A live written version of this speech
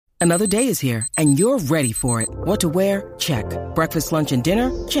Another day is here, and you're ready for it. What to wear? Check. Breakfast, lunch, and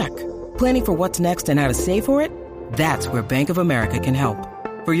dinner? Check. Planning for what's next and how to save for it? That's where Bank of America can help.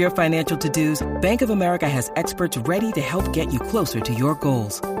 For your financial to-dos, Bank of America has experts ready to help get you closer to your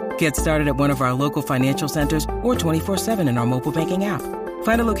goals. Get started at one of our local financial centers or 24/7 in our mobile banking app.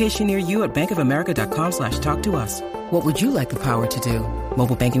 Find a location near you at bankofamerica.com/talktous. What would you like the power to do?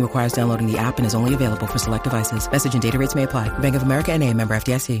 Mobile banking requires downloading the app and is only available for select devices. Message and data rates may apply. Bank of America N.A., member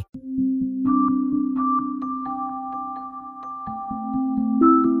FDIC.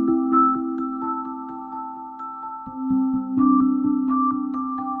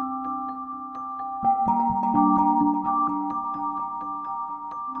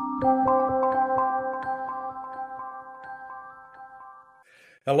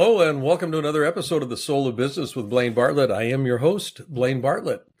 Hello and welcome to another episode of The Soul of Business with Blaine Bartlett. I am your host, Blaine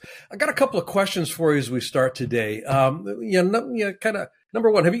Bartlett. I got a couple of questions for you as we start today. Number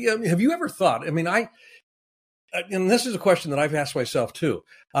one, have you ever thought? And this is a question that I've asked myself too.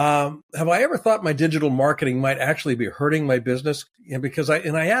 Have I ever thought my digital marketing might actually be hurting my business? And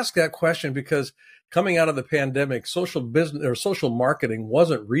I ask that question because coming out of the pandemic, social business or social marketing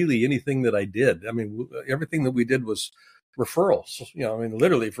wasn't really anything that I did. I mean, everything that we did was referrals.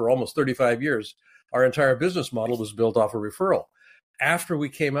 Literally for almost 35 years, our entire business model was built off of referral. After we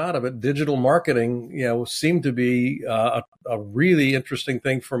came out of it, digital marketing, seemed to be a really interesting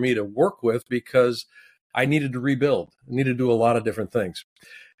thing for me to work with because I needed to rebuild. I needed to do a lot of different things.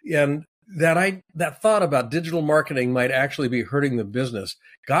 And that thought about digital marketing might actually be hurting the business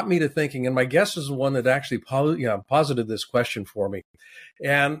got me to thinking, and my guest is the one that actually posited this question for me.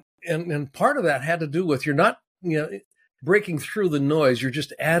 And part of that had to do with you're not, breaking through the noise, you're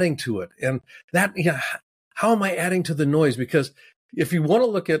just adding to it. And that, how am I adding to the noise? Because if you want to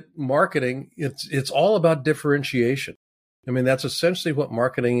look at marketing, it's all about differentiation. I mean, that's essentially what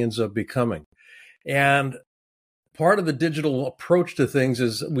marketing ends up becoming. And part of the digital approach to things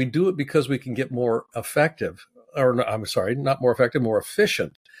is we do it because we can get more effective, not more effective, more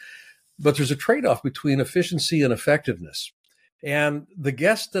efficient. But there's a trade-off between efficiency and effectiveness. And the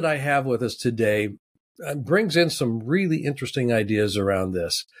guest that I have with us today brings in some really interesting ideas around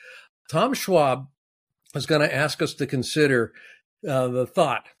this. Tom Schwab is going to ask us to consider the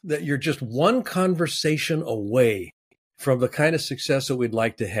thought that you're just one conversation away from the kind of success that we'd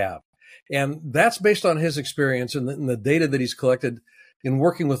like to have. And that's based on his experience and the data that he's collected in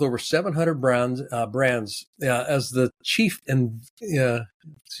working with over 700 brands as the chief, and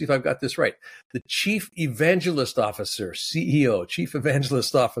see if I've got this right, the Chief Evangelist Officer, CEO, Chief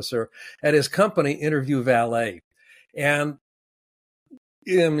Evangelist Officer at his company, Interview Valet. And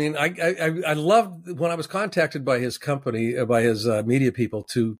I loved when I was contacted by his company, by his media people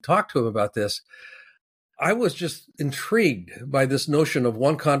to talk to him about this. I was just intrigued by this notion of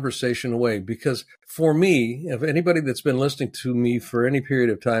one conversation away, because for me, if anybody that's been listening to me for any period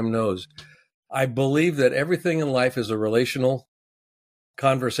of time knows, I believe that everything in life is a relational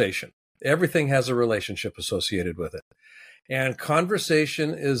conversation. Everything has a relationship associated with it. And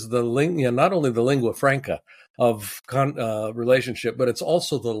conversation is not only the lingua franca of relationship, but it's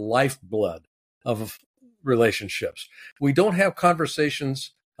also the lifeblood of relationships. We don't have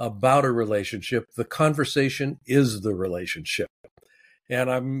conversations about a relationship. The conversation is the relationship.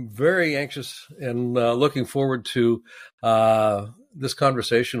 And I'm very anxious and looking forward to this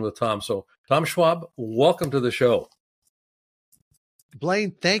conversation with Tom. So, Tom Schwab, welcome to the show.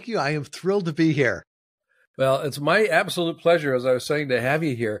 Blaine, thank you. I am thrilled to be here. Well, it's my absolute pleasure, as I was saying, to have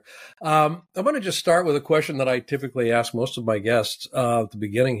you here. I'm going to just start with a question that I typically ask most of my guests at the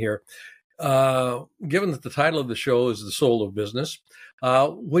beginning here. Given that the title of the show is The Soul of Business,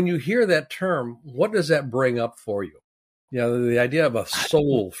 when you hear that term, what does that bring up for you? The idea of a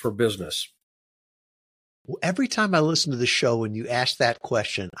soul for business. Every time I listen to the show and you ask that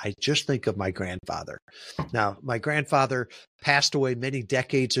question, I just think of my grandfather. Now, my grandfather passed away many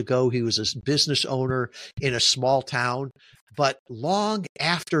decades ago. He was a business owner in a small town, but long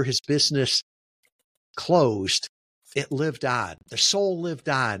after his business closed, it lived on. The soul lived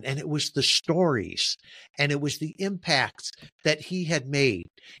on, and it was the stories, and it was the impacts that he had made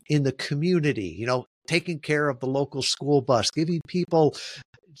in the community, taking care of the local school bus, giving people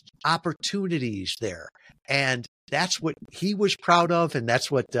opportunities there. And that's what he was proud of. And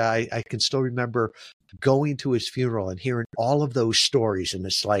that's what I can still remember going to his funeral and hearing all of those stories. And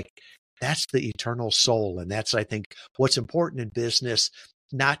it's like, that's the eternal soul. And that's, I think, what's important in business,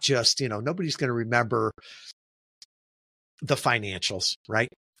 not just, nobody's going to remember the financials, right?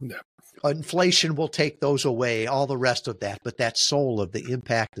 No. Inflation will take those away, all the rest of that. But that soul of the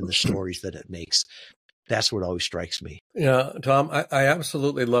impact and the stories that it makes, That's what always strikes me. Yeah, Tom, I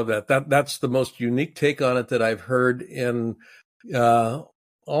absolutely love that. That's the most unique take on it that I've heard in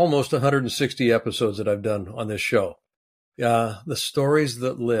almost 160 episodes that I've done on this show. The stories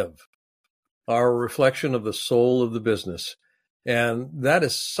that live are a reflection of the soul of the business. And that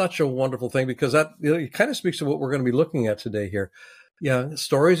is such a wonderful thing, because that, it kind of speaks to what we're going to be looking at today here. Yeah,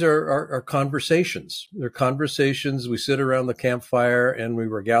 stories are conversations. They're conversations. We sit around the campfire and we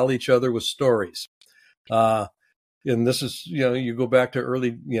regale each other with stories. And this is, you go back to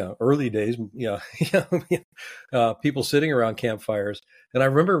early days, people sitting around campfires. And I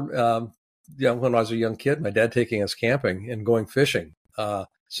remember, when I was a young kid, my dad taking us camping and going fishing,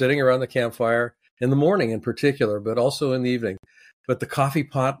 sitting around the campfire in the morning in particular, but also in the evening. But the coffee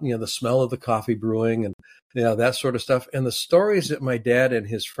pot, the smell of the coffee brewing and, that sort of stuff. And the stories that my dad and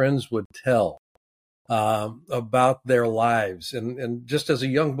his friends would tell about their lives. And just as a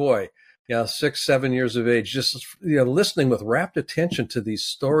young boy, 6, 7 years of age, just listening with rapt attention to these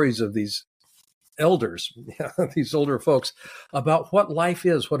stories of these elders, these older folks, about what life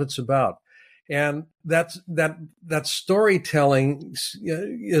is, what it's about. And that storytelling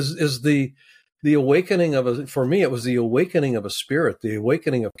is the awakening for me, it was the awakening of a spirit, the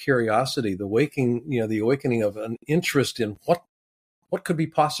awakening of curiosity, the awakening of an interest in what could be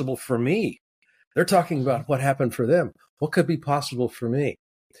possible for me. They're talking about what happened for them. What could be possible for me?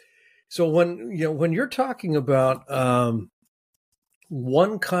 So when you're talking about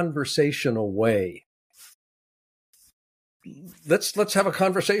one conversation away, let's have a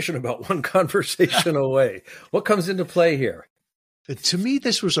conversation about one conversation away. What comes into play here? To me,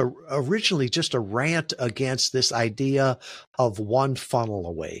 this was originally just a rant against this idea of one funnel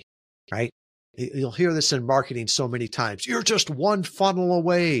away, right? You'll hear this in marketing so many times. You're just one funnel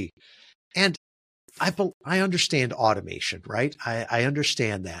away. And I understand automation, right? I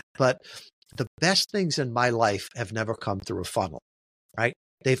understand that. But the best things in my life have never come through a funnel, right?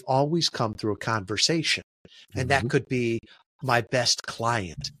 They've always come through a conversation. And that could be my best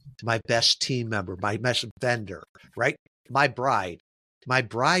client, my best team member, my best vendor, right? My bride. My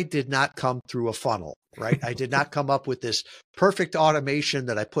bride did not come through a funnel, right? I did not come up with this perfect automation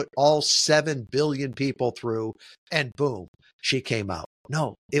that I put all 7 billion people through and boom, she came out.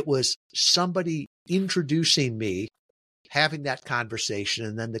 No, it was somebody introducing me, having that conversation,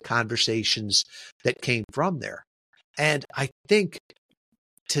 and then the conversations that came from there. And I think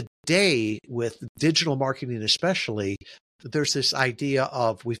today, with digital marketing especially, there's this idea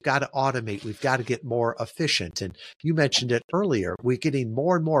of we've got to automate, we've got to get more efficient. And you mentioned it earlier, we're getting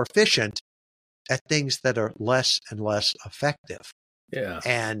more and more efficient at things that are less and less effective. Yeah.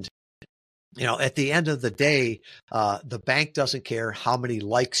 And at the end of the day, the bank doesn't care how many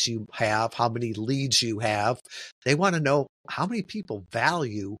likes you have, how many leads you have. They want to know how many people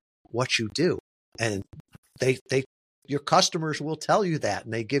value what you do. And your customers will tell you that,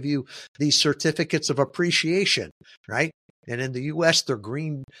 and they give you these certificates of appreciation, right? And in the U.S., they're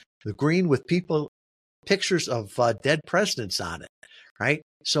green with pictures of dead presidents on it, right?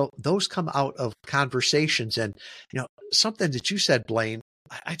 So those come out of conversations. And, something that you said, Blaine,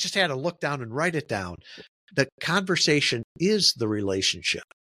 I just had to look down and write it down. The conversation is the relationship,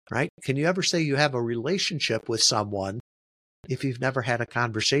 right? Can you ever say you have a relationship with someone if you've never had a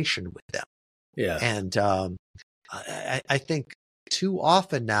conversation with them? Yeah. And I think too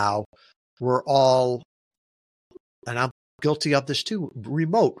often now we're all, and I'm guilty of this too,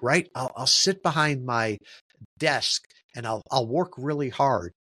 remote, right? I'll sit behind my desk and I'll work really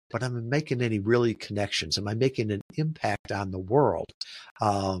hard, but am I making any really connections? Am I making an impact on the world?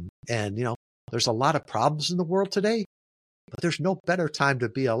 And there's a lot of problems in the world today, but there's no better time to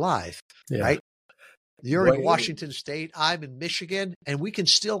be alive, right? You're in Washington State, I'm in Michigan, and we can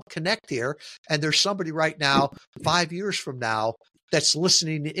still connect here. And there's somebody right now, 5 years from now, that's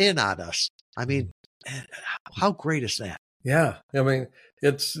listening in on us. I mean, how great is that? Yeah. I mean,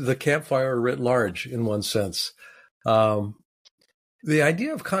 it's the campfire writ large in one sense. The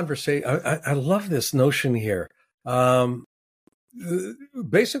idea of conversation, I love this notion here.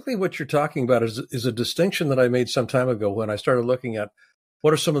 Basically, what you're talking about is a distinction that I made some time ago when I started looking at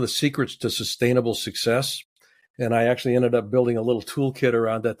what are some of the secrets to sustainable success. And I actually ended up building a little toolkit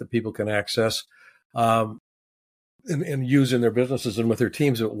around that people can access and use in their businesses and with their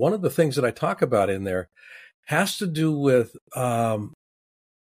teams. But one of the things that I talk about in there has to do with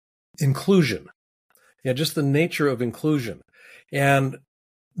inclusion. Yeah, just the nature of inclusion. And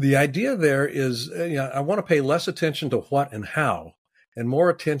the idea there is, I want to pay less attention to what and how, and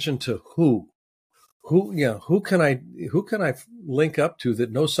more attention to who. Who can I link up to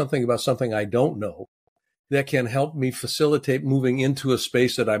that knows something about something I don't know, that can help me facilitate moving into a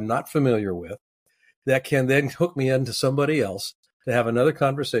space that I'm not familiar with, that can then hook me into somebody else to have another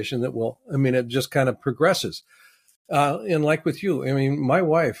conversation that will, it just kind of progresses. And like with you, my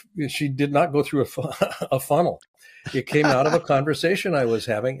wife, she did not go through a funnel. It came out of a conversation I was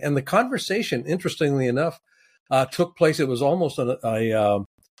having. And the conversation, interestingly enough, took place. It was almost a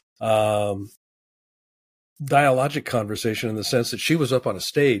dialogic conversation in the sense that she was up on a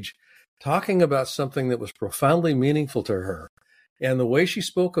stage talking about something that was profoundly meaningful to her. And the way she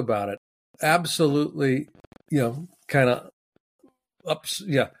spoke about it, absolutely, kind of ups.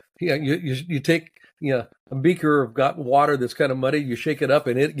 Yeah. You take, a beaker of got water that's kind of muddy, you shake it up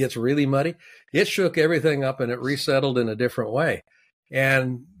and it gets really muddy. It shook everything up and it resettled in a different way.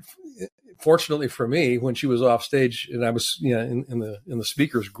 And fortunately for me, when she was off stage and I was, in the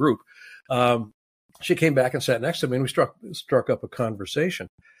speakers group, she came back and sat next to me and we struck up a conversation.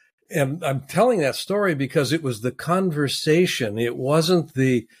 And I'm telling that story because it was the conversation. It wasn't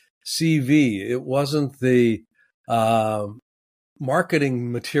the CV. It wasn't the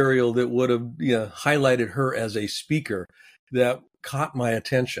marketing material that would have highlighted her as a speaker that caught my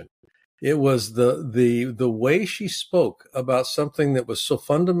attention. It was the way she spoke about something that was so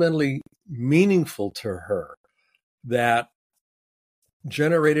fundamentally meaningful to her that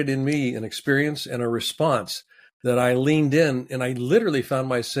generated in me an experience and a response that I leaned in, and I literally found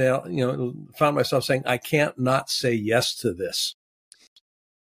myself saying, I can't not say yes to this.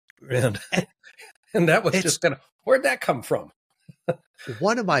 And that was just kind of, where'd that come from?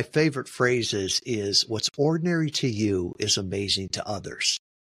 One of my favorite phrases is, what's ordinary to you is amazing to others.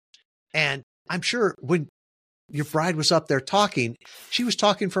 And I'm sure when your bride was up there talking, she was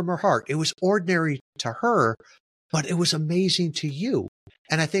talking from her heart. It was ordinary to her, but it was amazing to you.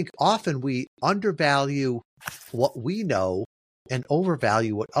 And I think often we undervalue what we know and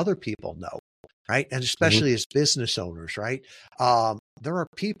overvalue what other people know, right? And especially as business owners, right? There are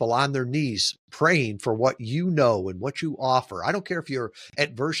people on their knees praying for what you know and what you offer. I don't care if you're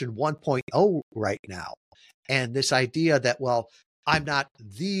at version 1.0 right now. And this idea that, well, I'm not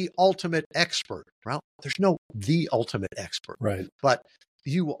the ultimate expert. Well, there's no the ultimate expert. Right. But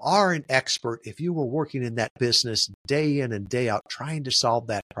you are an expert if you were working in that business day in and day out trying to solve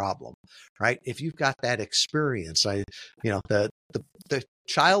that problem, right? If you've got that experience, the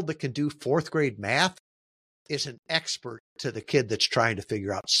child that can do fourth grade math is an expert to the kid that's trying to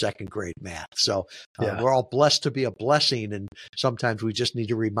figure out second grade math. So we're all blessed to be a blessing. And sometimes we just need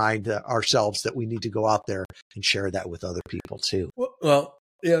to remind ourselves that we need to go out there and share that with other people too. Well,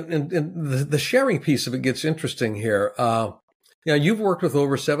 and the sharing piece of it gets interesting here. You've worked with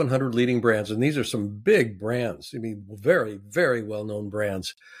over 700 leading brands, and these are some big brands. Very, very well-known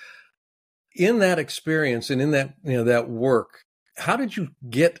brands. In that experience and in that, that work, how did you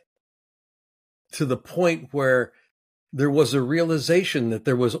get to the point where there was a realization that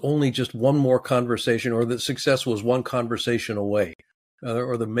there was only just one more conversation, or that success was one conversation away,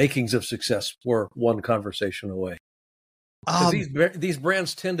 or the makings of success were one conversation away? These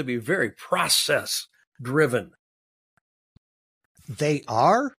brands tend to be very process-driven. They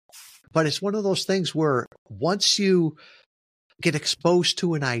are, but it's one of those things where once you get exposed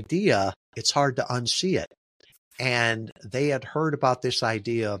to an idea, it's hard to unsee it. And they had heard about this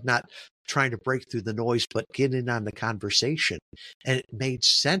idea of not trying to break through the noise, but get in on the conversation. And it made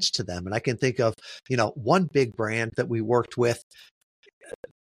sense to them. And I can think of, one big brand that we worked with,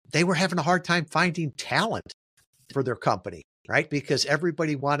 they were having a hard time finding talent for their company, right? Because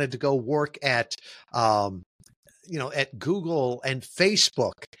everybody wanted to go work at Google and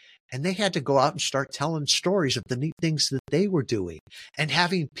Facebook. And they had to go out and start telling stories of the neat things that they were doing, and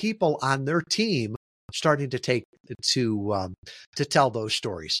having people on their team starting to tell those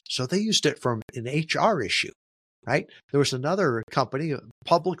stories. So they used it from an HR issue, right? There was another company, a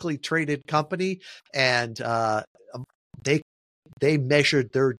publicly traded company, and they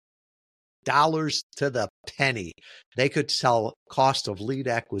measured their dollars to the penny. They could tell cost of lead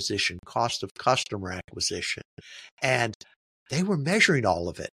acquisition, cost of customer acquisition, and they were measuring all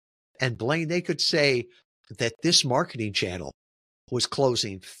of it. And Blaine, they could say that this marketing channel was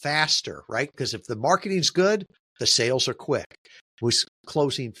closing faster, right? Because if the marketing's good, the sales are quick. It was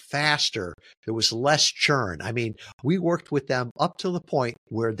closing faster. There was less churn. We worked with them up to the point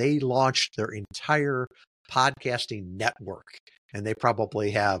where they launched their entire podcasting network, and they probably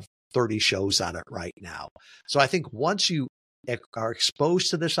have 30 shows on it right now. So I think once you are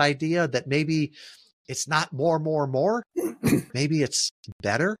exposed to this idea that maybe it's not more, maybe it's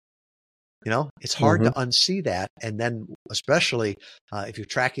better. It's hard to unsee that. And then especially if you're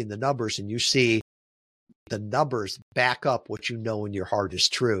tracking the numbers and you see the numbers back up what you know in your heart is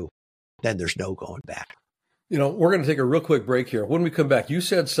true, then there's no going back. We're going to take a real quick break here. When we come back, you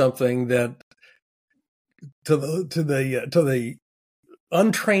said something that the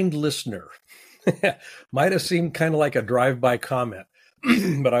untrained listener, might have seemed kind of like a drive-by comment,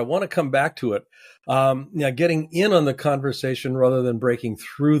 but I want to come back to it. Getting in on the conversation rather than breaking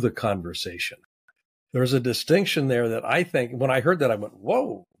through the conversation. There's a distinction there that I think, when I heard that, I went,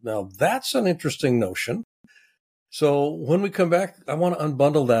 whoa, now that's an interesting notion. So when we come back, I want to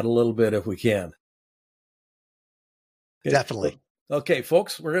unbundle that a little bit if we can. Definitely. Okay,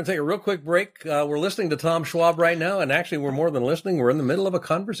 folks, we're going to take a real quick break. We're listening to Tom Schwab right now, and actually we're more than listening. We're in the middle of a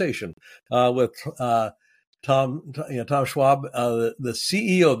conversation with Tom Schwab, the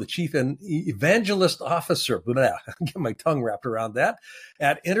CEO, the Chief Evangelist Officer, blah, get my tongue wrapped around that,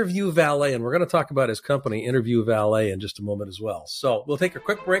 at Interview Valet. And we're going to talk about his company, Interview Valet, in just a moment as well. So we'll take a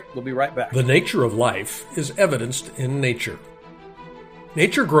quick break. We'll be right back. The nature of life is evidenced in nature.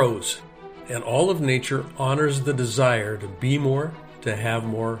 Nature grows, and all of nature honors the desire to be more, to have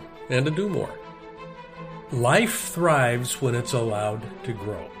more, and to do more. Life thrives when it's allowed to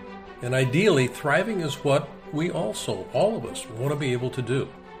grow. And ideally, thriving is what we also, all of us, want to be able to do.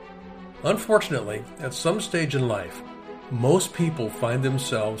 Unfortunately, at some stage in life, most people find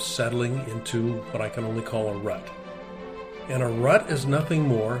themselves settling into what I can only call a rut. And a rut is nothing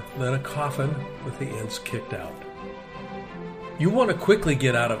more than a coffin with the ends kicked out. You want to quickly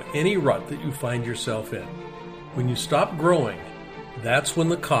get out of any rut that you find yourself in. When you stop growing, that's when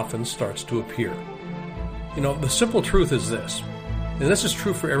the coffin starts to appear. You know, the simple truth is this, and this is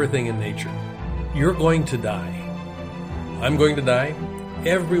true for everything in nature. You're going to die. I'm going to die.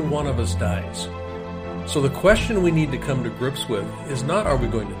 Every one of us dies. So the question we need to come to grips with is not, are we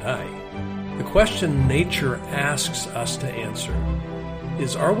going to die? The question nature asks us to answer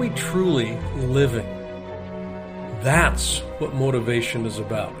is, are we truly living? That's what motivation is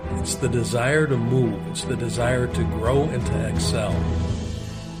about. It's the desire to move. It's the desire to grow and to excel.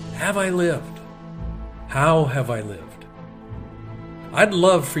 Have I lived? How have I lived? I'd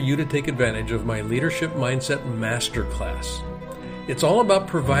love for you to take advantage of my Leadership Mindset Masterclass. It's all about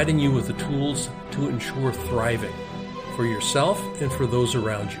providing you with the tools to ensure thriving for yourself and for those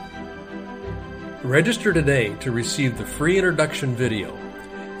around you. Register today to receive the free introduction video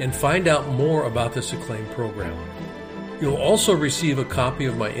and find out more about this acclaimed program. You'll also receive a copy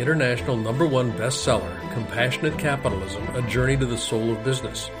of my international #1 bestseller, Compassionate Capitalism, A Journey to the Soul of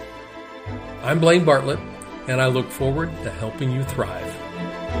Business. I'm Blaine Bartlett, and I look forward to helping you thrive.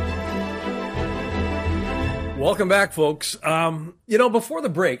 Welcome back, folks. Before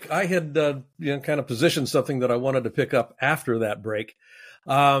the break, I had kind of positioned something that I wanted to pick up after that break.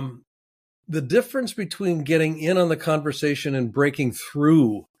 The difference between getting in on the conversation and breaking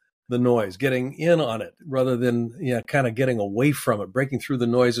through the noise, getting in on it rather than kind of getting away from it. Breaking through the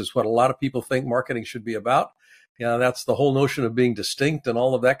noise is what a lot of people think marketing should be about. That's the whole notion of being distinct and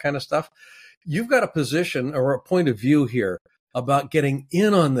all of that kind of stuff. You've got a position or a point of view here about getting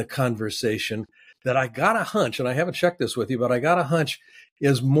in on the conversation that I got a hunch, and I haven't checked this with you, but I got a hunch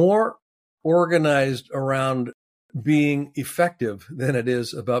is more organized around being effective than it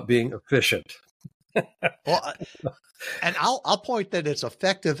is about being efficient. Well, and I'll point that it's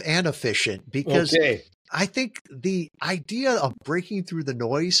effective and efficient because I think the idea of breaking through the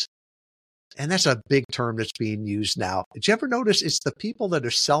noise, and that's a big term that's being used now. Did you ever notice it's the people that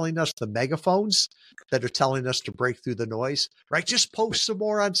are selling us the megaphones that are telling us to break through the noise, right? Just post some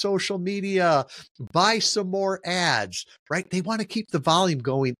more on social media, buy some more ads, right? They want to keep the volume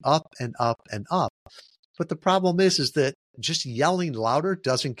going up and up and up. But the problem is that just yelling louder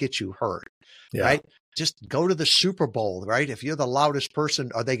doesn't get you heard, right? Just go to the Super Bowl, right? If you're the loudest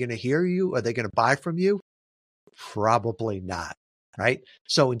person, are they going to hear you? Are they going to buy from you? Probably not, right?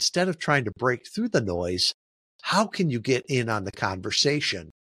 So instead of trying to break through the noise, how can you get in on the conversation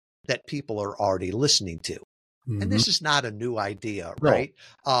that people are already listening to? Mm-hmm. And this is not a new idea, right?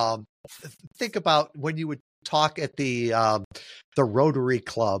 No. Think about when you would talk at the Rotary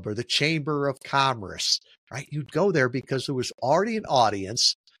Club or the Chamber of Commerce, right? You'd go there because there was already an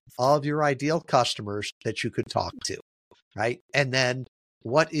audience of your ideal customers that you could talk to, right? And then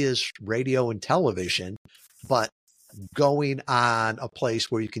what is radio and television but going on a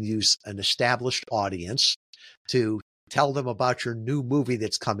place where you can use an established audience to tell them about your new movie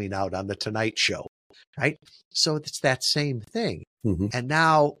that's coming out on The Tonight Show, right? So it's that same thing. Mm-hmm. And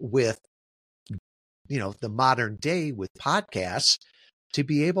now with, the modern day with podcasts, to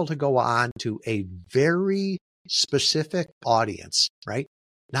be able to go on to a very specific audience, right?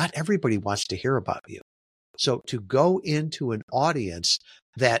 Not everybody wants to hear about you. So to go into an audience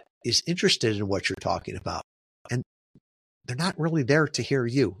that is interested in what you're talking about, and they're not really there to hear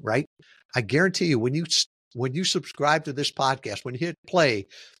you, right? I guarantee you, when you subscribe to this podcast, when you hit play,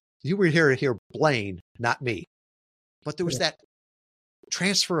 You were here to hear Blaine, not me. But there was that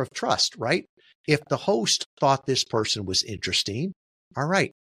transfer of trust, right? If the host thought this person was interesting, all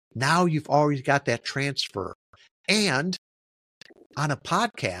right, now you've already got that transfer. And on a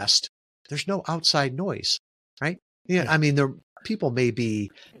podcast, there's no outside noise, right? Yeah, I mean, people may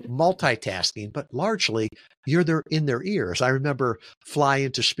be multitasking, but largely you're there in their ears. I remember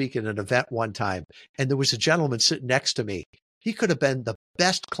flying to speak at an event one time, and there was a gentleman sitting next to me. He could have been the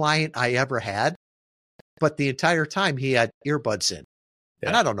best client I ever had, but the entire time he had earbuds in. Yeah.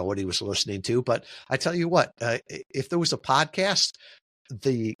 And I don't know what he was listening to, but I tell you what, if there was a podcast,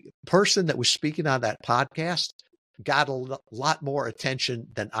 the person that was speaking on that podcast got a lot more attention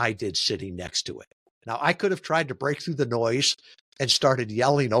than I did sitting next to it. Now, I could have tried to break through the noise and started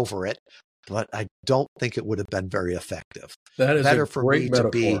yelling over it, but I don't think it would have been very effective. That is better a for great me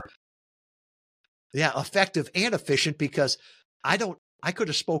metaphor. to be, effective and efficient, because I could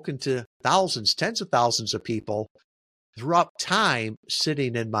have spoken to thousands, tens of thousands of people throughout time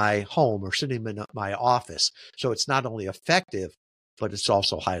sitting in my home or sitting in my office. So it's not only effective, but it's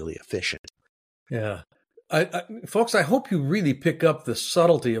also highly efficient. Yeah. Folks, I hope you really pick up the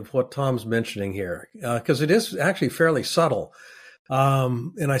subtlety of what Tom's mentioning here, because it is actually fairly subtle.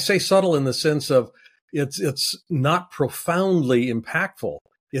 And I say subtle in the sense of it's not profoundly impactful.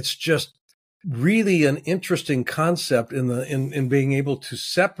 It's just really an interesting concept in being able to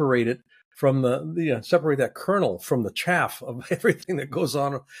separate it from separate that kernel from the chaff of everything that goes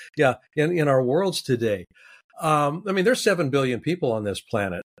on, in our worlds today. I mean, there's 7 billion people on this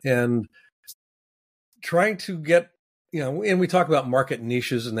planet, and trying to get, and we talk about market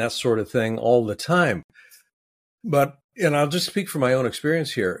niches and that sort of thing all the time. But, and I'll just speak from my own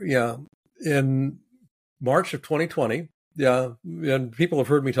experience here. Yeah. In March of 2020, and people have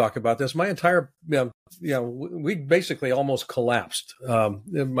heard me talk about this, my entire, we basically almost collapsed,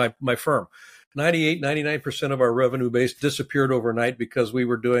 in my firm. 99% of our revenue base disappeared overnight because we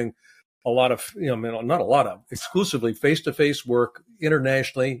were doing a lot of, not a lot of, exclusively face-to-face work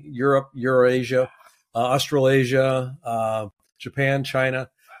internationally, Europe, Eurasia, Australasia, Japan, China,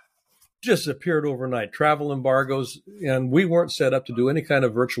 just appeared overnight. Travel embargoes, and we weren't set up to do any kind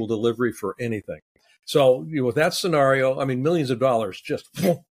of virtual delivery for anything. So with that scenario, I mean, millions of dollars just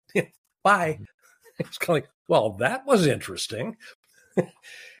bye. It's kind of like, well, that was interesting.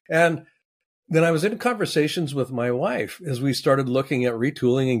 And then I was in conversations with my wife as we started looking at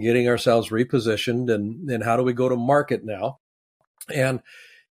retooling and getting ourselves repositioned, and how do we go to market now? And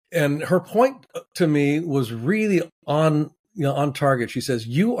her point to me was really on target. She says,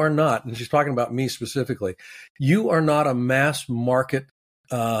 you are not, and she's talking about me specifically, you are not a mass market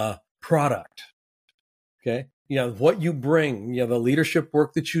product. Okay. What you bring, the leadership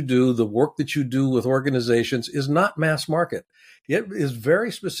work that you do, the work that you do with organizations is not mass market. It is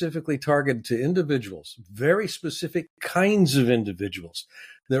very specifically targeted to individuals, very specific kinds of individuals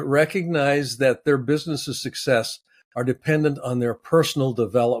that recognize that their business's success are dependent on their personal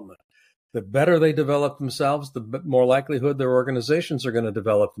development. The better they develop themselves, the more likelihood their organizations are going to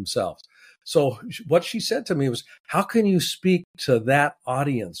develop themselves. So what she said to me was, how can you speak to that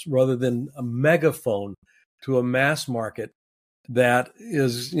audience rather than a megaphone to a mass market that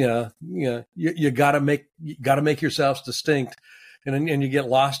is, you got to make yourselves distinct, and you get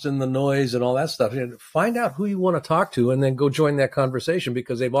lost in the noise and all that stuff. And find out who you want to talk to, and then go join that conversation,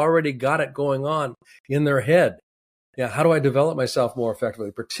 because they've already got it going on in their head. Yeah, how do I develop myself more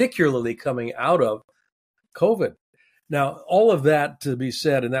effectively, particularly coming out of COVID? Now, all of that to be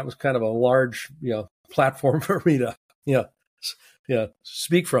said, and that was kind of a large, platform for me to,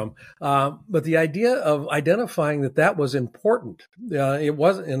 speak from. But the idea of identifying that was important, it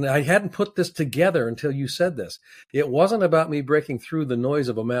wasn't, and I hadn't put this together until you said this. It wasn't about me breaking through the noise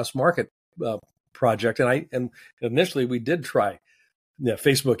of a mass market project, and initially we did try,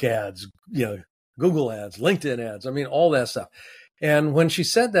 Facebook ads, Google ads, LinkedIn ads, I mean, all that stuff. And when she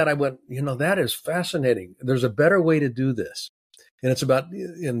said that, I went, that is fascinating. There's a better way to do this. And it's about,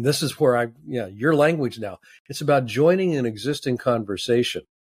 and this is where your language now, it's about joining an existing conversation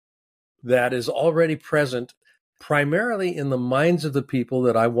that is already present primarily in the minds of the people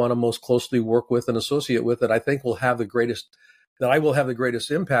that I want to most closely work with and associate with, that I think will have the greatest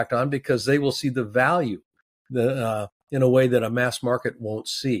impact on, because they will see the value in a way that a mass market won't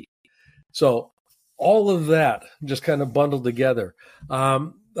see. So all of that just kind of bundled together. I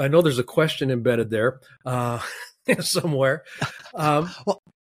know there's a question embedded there somewhere.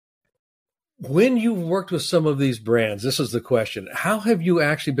 When you've worked with some of these brands, this is the question: how have you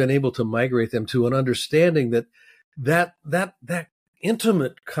actually been able to migrate them to an understanding that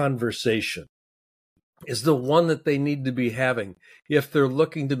intimate conversation is the one that they need to be having if they're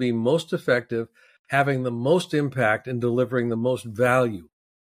looking to be most effective, having the most impact, and delivering the most value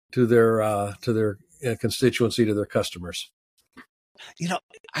to their constituency, to their customers.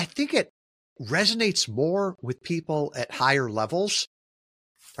 I think it resonates more with people at higher levels,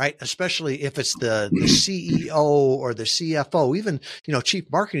 right? Especially if it's the CEO or the CFO, even, chief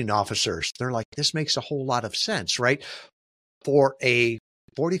marketing officers. They're like, this makes a whole lot of sense, right? For a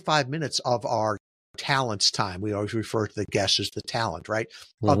 45 minutes of our talent's time, we always refer to the guest as the talent, right?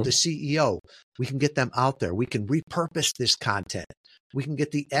 Of the CEO, we can get them out there. We can repurpose this content. We can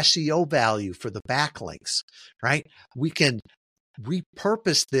get the SEO value for the backlinks, right? We can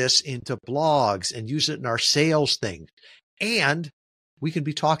repurpose this into blogs and use it in our sales thing. And we can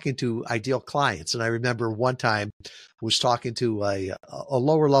be talking to ideal clients. And I remember one time I was talking to a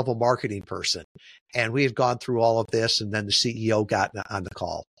lower level marketing person, and we had gone through all of this, and then the CEO got on the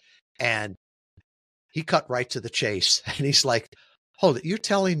call, and he cut right to the chase. And he's like, hold it, you're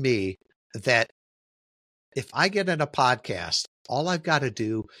telling me that if I get in a podcast, all I've got to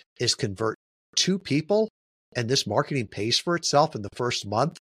do is convert 2 people and this marketing pays for itself in the first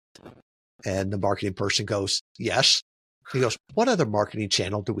month? And the marketing person goes, yes. He goes, what other marketing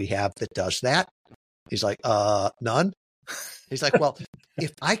channel do we have that does that? He's like, none. He's like, well,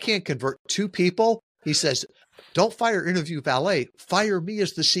 if I can't convert 2 people, he says, don't fire Interview Valet, fire me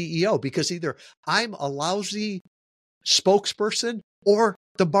as the CEO, because either I'm a lousy spokesperson or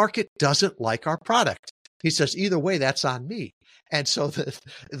the market doesn't like our product. He says, either way, that's on me. And so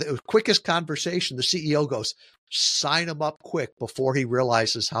the quickest conversation, the CEO goes, sign him up quick before he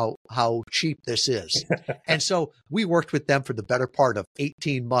realizes how cheap this is. And so we worked with them for the better part of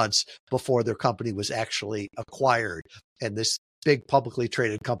 18 months before their company was actually acquired. And this big publicly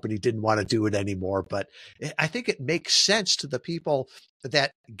traded company didn't want to do it anymore. But I think it makes sense to the people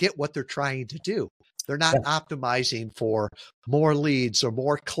that get what they're trying to do. They're not optimizing for more leads or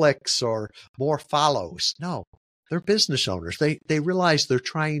more clicks or more follows. No, they're business owners. They realize they're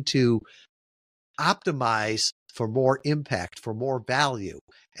trying to optimize for more impact, for more value,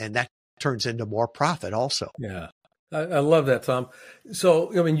 and that turns into more profit also. Yeah. I love that, Tom.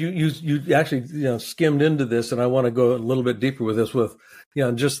 So, I mean, you actually skimmed into this, and I want to go a little bit deeper with this, with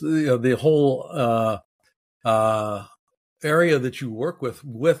just the whole area that you work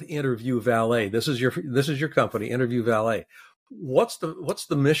with Interview Valet. This is your company, Interview Valet. What's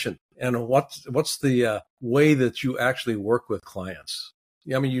the mission, and what's the way that you actually work with clients?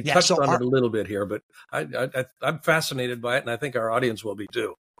 I mean, you touched on it a little bit here, but I'm fascinated by it, and I think our audience will be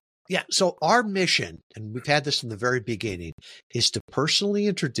too. Yeah. So our mission, and we've had this from the very beginning, is to personally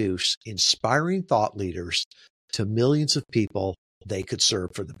introduce inspiring thought leaders to millions of people they could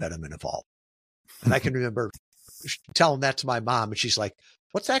serve for the betterment of all. And I can remember telling that to my mom, and she's like,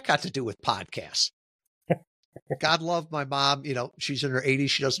 what's that got to do with podcasts? God love my mom. She's in her 80s.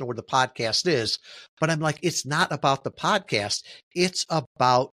 She doesn't know what the podcast is, but I'm like, it's not about the podcast. It's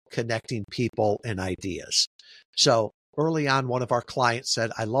about connecting people and ideas. So early on, one of our clients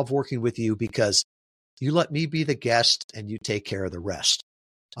said, I love working with you because you let me be the guest and you take care of the rest.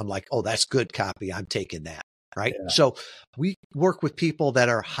 I'm like, oh, that's good copy. I'm taking that. Right. Yeah. So we work with people that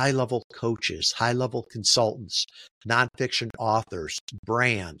are high-level coaches, high-level consultants, nonfiction authors,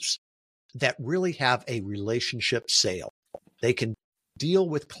 brands that really have a relationship sale. They can deal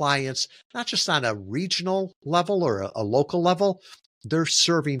with clients, not just on a regional level or a local level. They're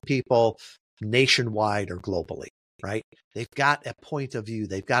serving people nationwide or globally, right? They've got a point of view.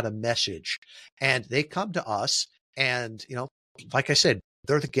 They've got a message, and they come to us, and, like I said,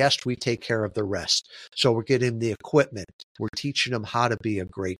 they're the guest. We take care of the rest. So we're getting the equipment. We're teaching them how to be a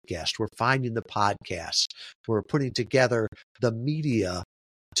great guest. We're finding the podcasts. We're putting together the media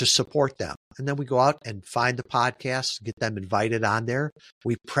to support them. And then we go out and find the podcasts, get them invited on there.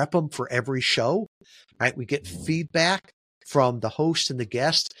 We prep them for every show, right? We get feedback from the host and the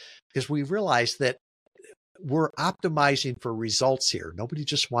guest, because we realize that we're optimizing for results here. Nobody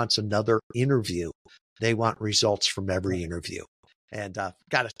just wants another interview. They want results from every interview. And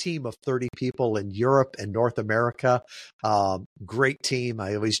got a team of 30 people in Europe and North America. Great team.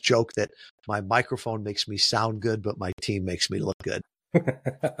 I always joke that my microphone makes me sound good, but my team makes me look good.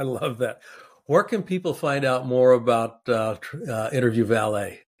 I love that. Where can people find out more about Interview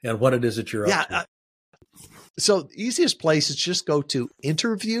Valet and what it is that you're up to? So the easiest place is just go to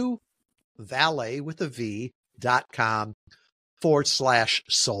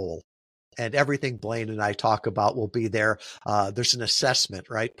interviewvalet.com/soul. And everything Blaine and I talk about will be there. There's an assessment,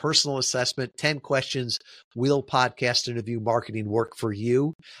 right? Personal assessment, 10 questions. Will podcast interview marketing work for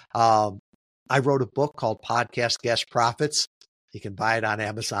you? I wrote a book called Podcast Guest Profits. You can buy it on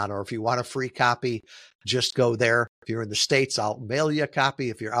Amazon, or if you want a free copy, just go there. If you're in the States, I'll mail you a copy.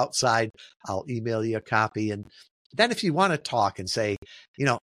 If you're outside, I'll email you a copy. And then if you want to talk and say,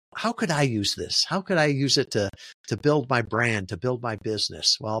 how could I use this? How could I use it to build my brand, to build my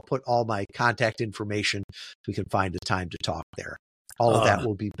business? Well, I'll put all my contact information. We can find a time to talk there. All of that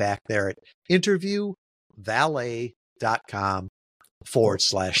will be back there at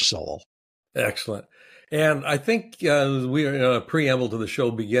interviewvalet.com/soul. Excellent. And I think we are in a preamble to the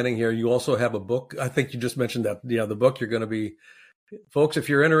show beginning here. You also have a book. I think you just mentioned that, the book you're going to be, folks, if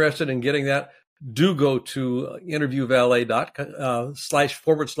you're interested in getting that, do go to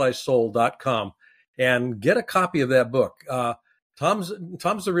interviewvalet.com/soul.com and get a copy of that book. Tom's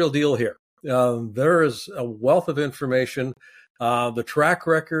the real deal here. There is a wealth of information. The track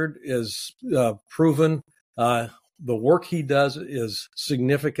record is proven. The work he does is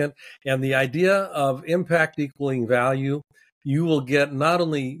significant. And the idea of impact equaling value, you will get not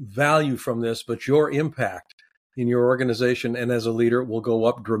only value from this, but your impact in your organization and as a leader will go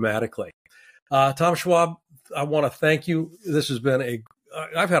up dramatically. Tom Schwab, I want to thank you. This has been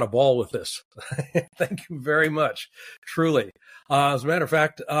I've had a ball with this. Thank you very much, truly. As a matter of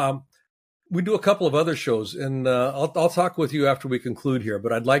fact, we do a couple of other shows, and I'll talk with you after we conclude here,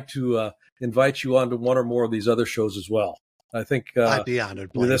 but I'd like to invite you on to one or more of these other shows as well. I think I'd be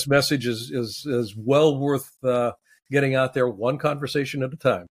honored. Blaine. This message is well worth getting out there, one conversation at a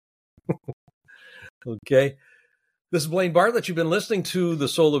time. Okay. This is Blaine Bartlett. You've been listening to The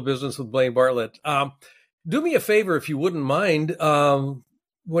Soul of Business with Blaine Bartlett. Do me a favor, if you wouldn't mind,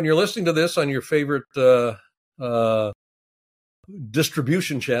 when you're listening to this on your favorite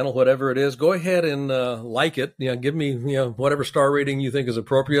distribution channel, whatever it is, go ahead and like it. Give me whatever star rating you think is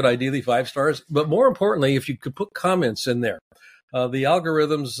appropriate, ideally 5 stars. But more importantly, if you could put comments in there. The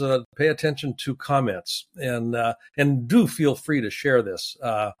algorithms pay attention to comments, and do feel free to share this.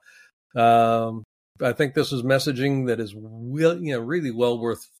 I think this is messaging that is really well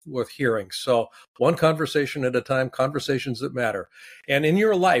worth hearing. So one conversation at a time, conversations that matter. And in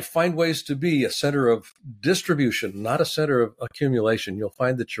your life, find ways to be a center of distribution, not a center of accumulation. You'll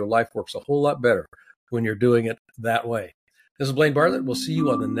find that your life works a whole lot better when you're doing it that way. This is Blaine Bartlett. We'll see you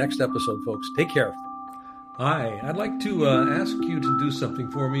on the next episode, folks. Take care. Hi, I'd like to ask you to do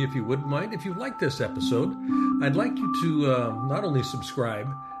something for me, if you wouldn't mind. If you like this episode, I'd like you to not only subscribe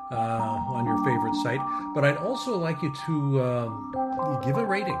on your favorite site, but I'd also like you to give a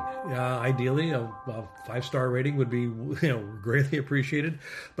rating. Ideally, a 5-star rating would be greatly appreciated.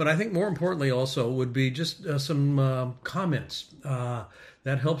 But I think more importantly also would be just some comments.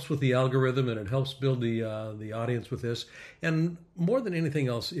 That helps with the algorithm, and it helps build the audience with this. And more than anything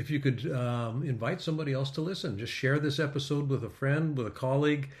else, if you could invite somebody else to listen, just share this episode with a friend, with a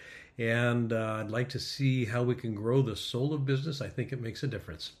colleague. And I'd like to see how we can grow the soul of business. I think it makes a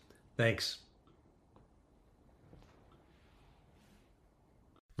difference. Thanks.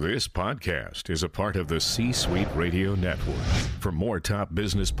 This podcast is a part of the C-Suite Radio Network. For more top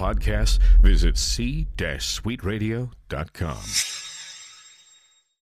business podcasts, visit c-suiteradio.com.